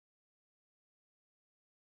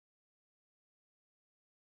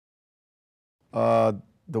The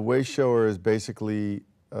Wayshower is basically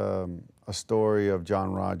a story of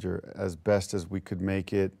John Roger as best as we could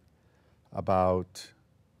make it about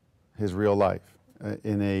his real life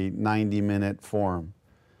in a 90-minute form.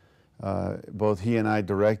 Both he and I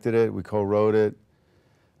directed it, we co-wrote it.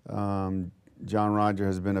 John Roger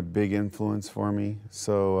has been a big influence for me,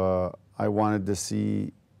 so I wanted to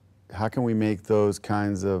see how can we make those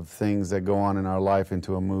kinds of things that go on in our life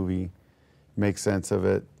into a movie, make sense of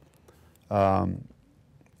it.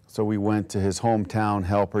 So we went to his hometown,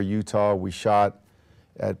 Helper, Utah. We shot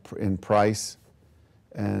in Price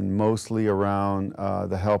and mostly around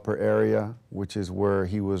the Helper area, which is where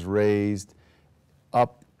he was raised,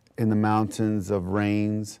 up in the mountains of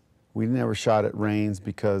Rains. We never shot at Rains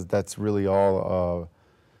because that's really all,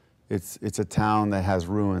 it's a town that has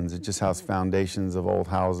ruins. It just has foundations of old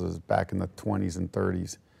houses back in the 20s and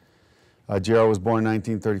 30s. JR was born in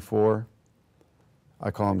 1934.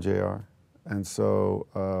 I call him JR. And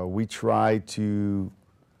so we try to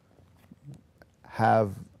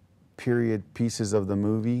have period pieces of the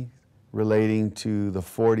movie relating to the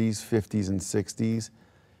 40s, 50s, and 60s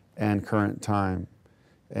and current time.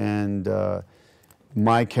 And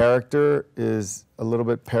my character is a little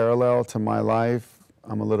bit parallel to my life.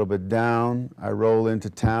 I'm a little bit down. I roll into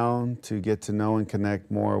town to get to know and connect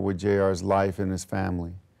more with JR's life and his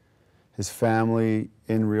family. His family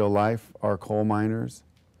in real life are coal miners.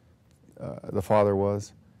 The father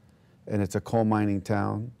was, and it's a coal mining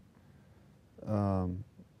town.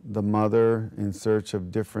 The mother, in search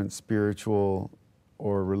of different spiritual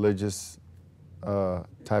or religious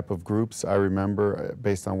type of groups, I remember,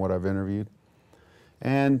 based on what I've interviewed.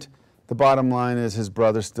 And the bottom line is his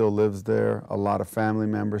brother still lives there. A lot of family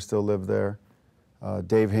members still live there.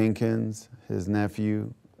 Dave Hinkins, his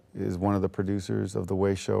nephew, is one of the producers of The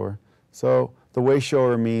Wayshower. So The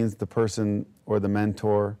Wayshower means the person or the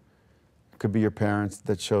mentor, could be your parents,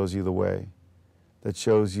 that shows you the way, that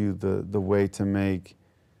shows you the way to make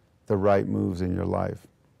the right moves in your life.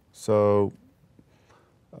 So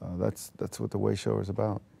that's what The Wayshower is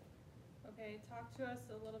about. Okay, talk to us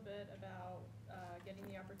a little bit about getting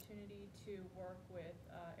the opportunity to work with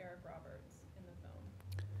Eric Roberts in the film.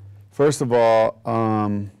 First of all,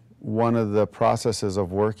 one of the processes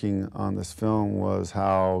of working on this film was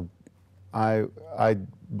how I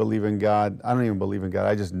believe in God. I don't even believe in God.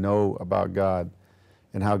 I just know about God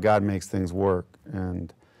and how God makes things work.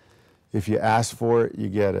 And if you ask for it, you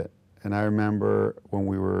get it. And I remember when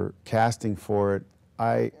we were casting for it,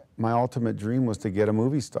 my ultimate dream was to get a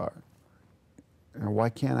movie star. And why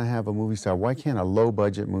can't I have a movie star? Why can't a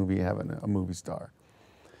low-budget movie have a movie star?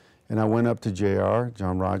 And I went up to JR,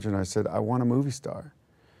 John Roger, and I said, I want a movie star.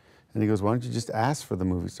 And he goes, why don't you just ask for the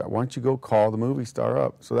movie star? Why don't you go call the movie star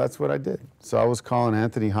up? So that's what I did. So I was calling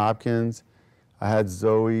Anthony Hopkins. I had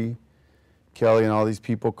Zoe, Kelly, and all these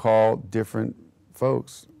people call different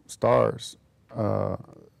folks, stars.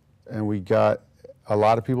 And we got, a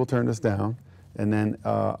lot of people turned us down. And then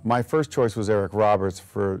my first choice was Eric Roberts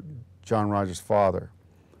for John Roger's father.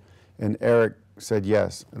 And Eric said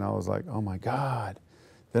yes. And I was like, oh my God.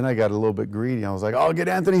 Then I got a little bit greedy. I was like, I'll get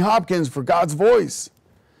Anthony Hopkins for God's voice.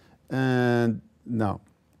 And no.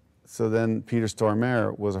 So then Peter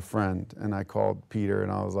Stormare was a friend, and I called Peter, and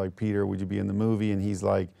I was like, Peter, would you be in the movie? And he's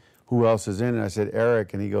like, who else is in? And I said,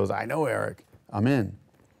 Eric. And he goes, I know Eric. I'm in.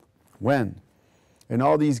 When? And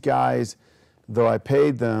all these guys, though I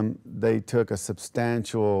paid them, they took a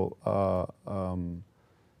substantial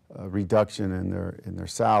reduction in their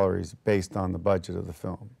salaries based on the budget of the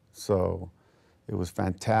film. So it was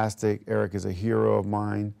fantastic. Eric is a hero of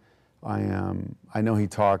mine. I know he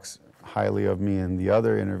talks highly of me in the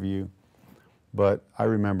other interview, but I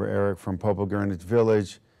remember Eric from Popo Gurnich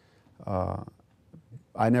Village.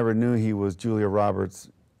 I never knew he was Julia Roberts'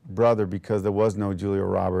 brother because there was no Julia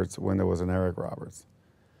Roberts when there was an Eric Roberts.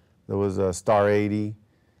 There was a Star 80,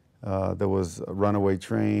 there was a Runaway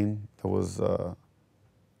Train, there was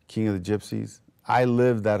King of the Gypsies. I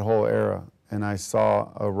lived that whole era, and I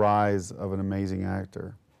saw a rise of an amazing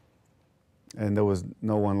actor. And there was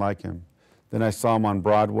no one like him. Then I saw him on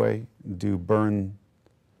Broadway do Burn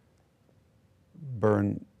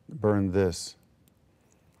This.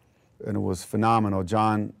 And it was phenomenal.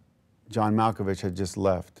 John Malkovich had just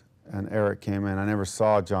left, and Eric came in. I never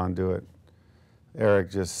saw John do it.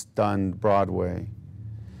 Eric just stunned Broadway.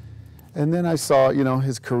 And then I saw,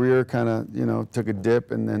 his career kind of, took a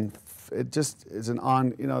dip, and then it just is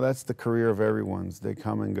that's the career of everyone's. They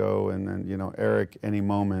come and go, and then, Eric, any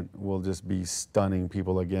moment, will just be stunning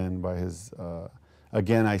people again by his,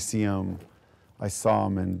 again, I saw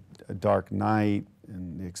him in Dark Knight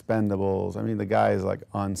and The Expendables. I mean, the guy is like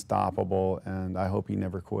unstoppable, and I hope he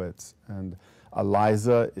never quits. And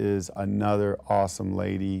Eliza is another awesome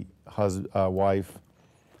lady, wife.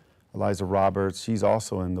 Eliza Roberts, she's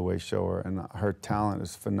also in The Wayshower, and her talent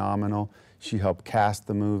is phenomenal. She helped cast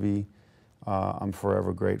the movie. I'm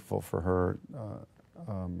forever grateful for her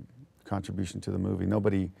contribution to the movie.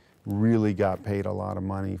 Nobody really got paid a lot of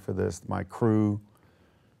money for this. My crew,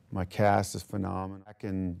 my cast is phenomenal. Back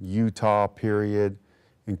in Utah, period,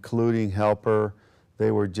 including Helper,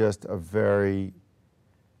 they were just a very,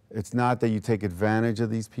 it's not that you take advantage of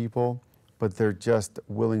these people, but they're just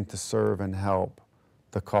willing to serve and help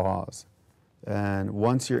the cause. And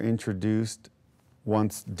once you're introduced,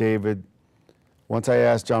 once I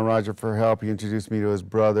asked John Roger for help, he introduced me to his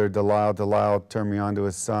brother, Delisle. Delisle turned me on to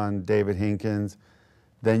his son, David Hinkins.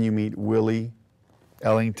 Then you meet Willie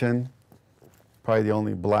Ellington, probably the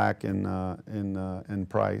only black in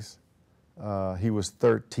Price. He was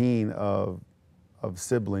 13 of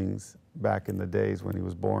siblings back in the days when he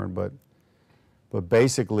was born, but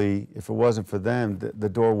basically, if it wasn't for them, the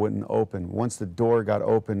door wouldn't open. Once the door got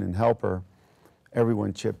open in Helper,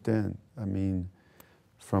 everyone chipped in. I mean,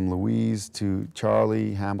 from Louise to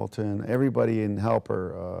Charlie, Hamilton, everybody in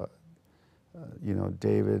Helper, you know,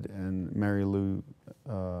 David and Mary Lou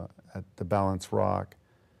at the Balance Rock.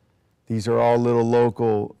 These are all little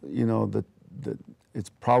local, you know, it's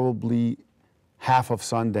probably half of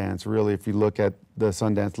Sundance, really, if you look at the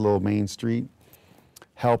Sundance little main street.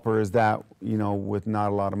 Helper is that, you know, with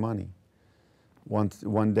not a lot of money.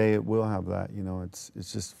 One day it will have that, you know, it's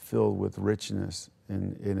just filled with richness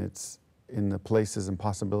in the places and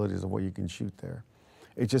possibilities of what you can shoot there.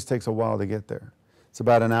 It just takes a while to get there. It's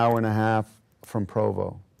about an hour and a half from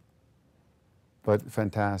Provo, but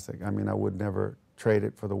fantastic. I mean, I would never trade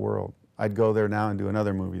it for the world. I'd go there now and do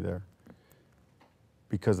another movie there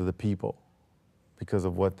because of the people, because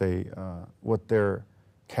of what their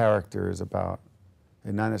character is about.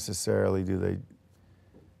 And not necessarily do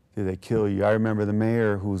they kill you. I remember the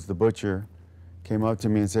mayor, who's the butcher, came up to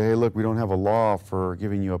me and said, hey, look, we don't have a law for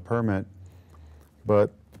giving you a permit,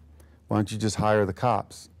 but why don't you just hire the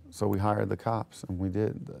cops? So we hired the cops, and we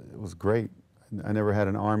did. It was great. I never had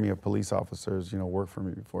an army of police officers, you know, work for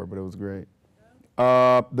me before, but it was great.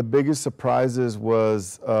 The biggest surprises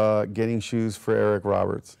was getting shoes for Eric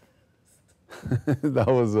Roberts.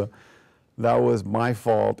 That was my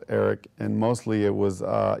fault, Eric, and mostly it was,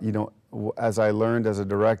 you know, as I learned as a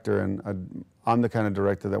director, and I'm the kind of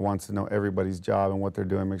director that wants to know everybody's job and what they're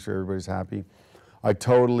doing, make sure everybody's happy. I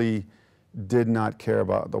totally did not care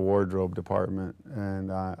about the wardrobe department,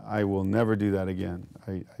 and I will never do that again.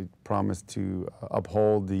 I promised to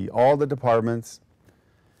uphold all the departments,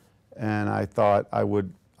 and I thought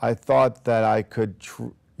that I could,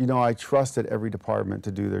 you know, I trusted every department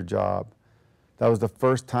to do their job. That was the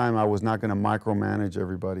first time I was not going to micromanage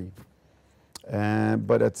everybody.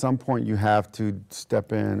 But at some point you have to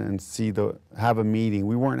step in and have a meeting.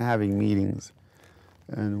 We weren't having meetings,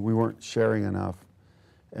 and we weren't sharing enough.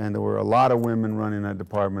 And there were a lot of women running that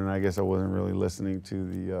department, and I guess I wasn't really listening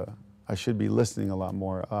to I should be listening a lot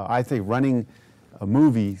more. I think running a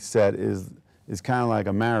movie set is kind of like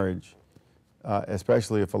a marriage,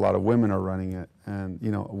 especially if a lot of women are running it. And, you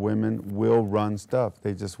know, women will run stuff.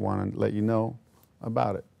 They just want to let you know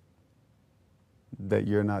about it, that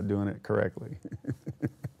you're not doing it correctly.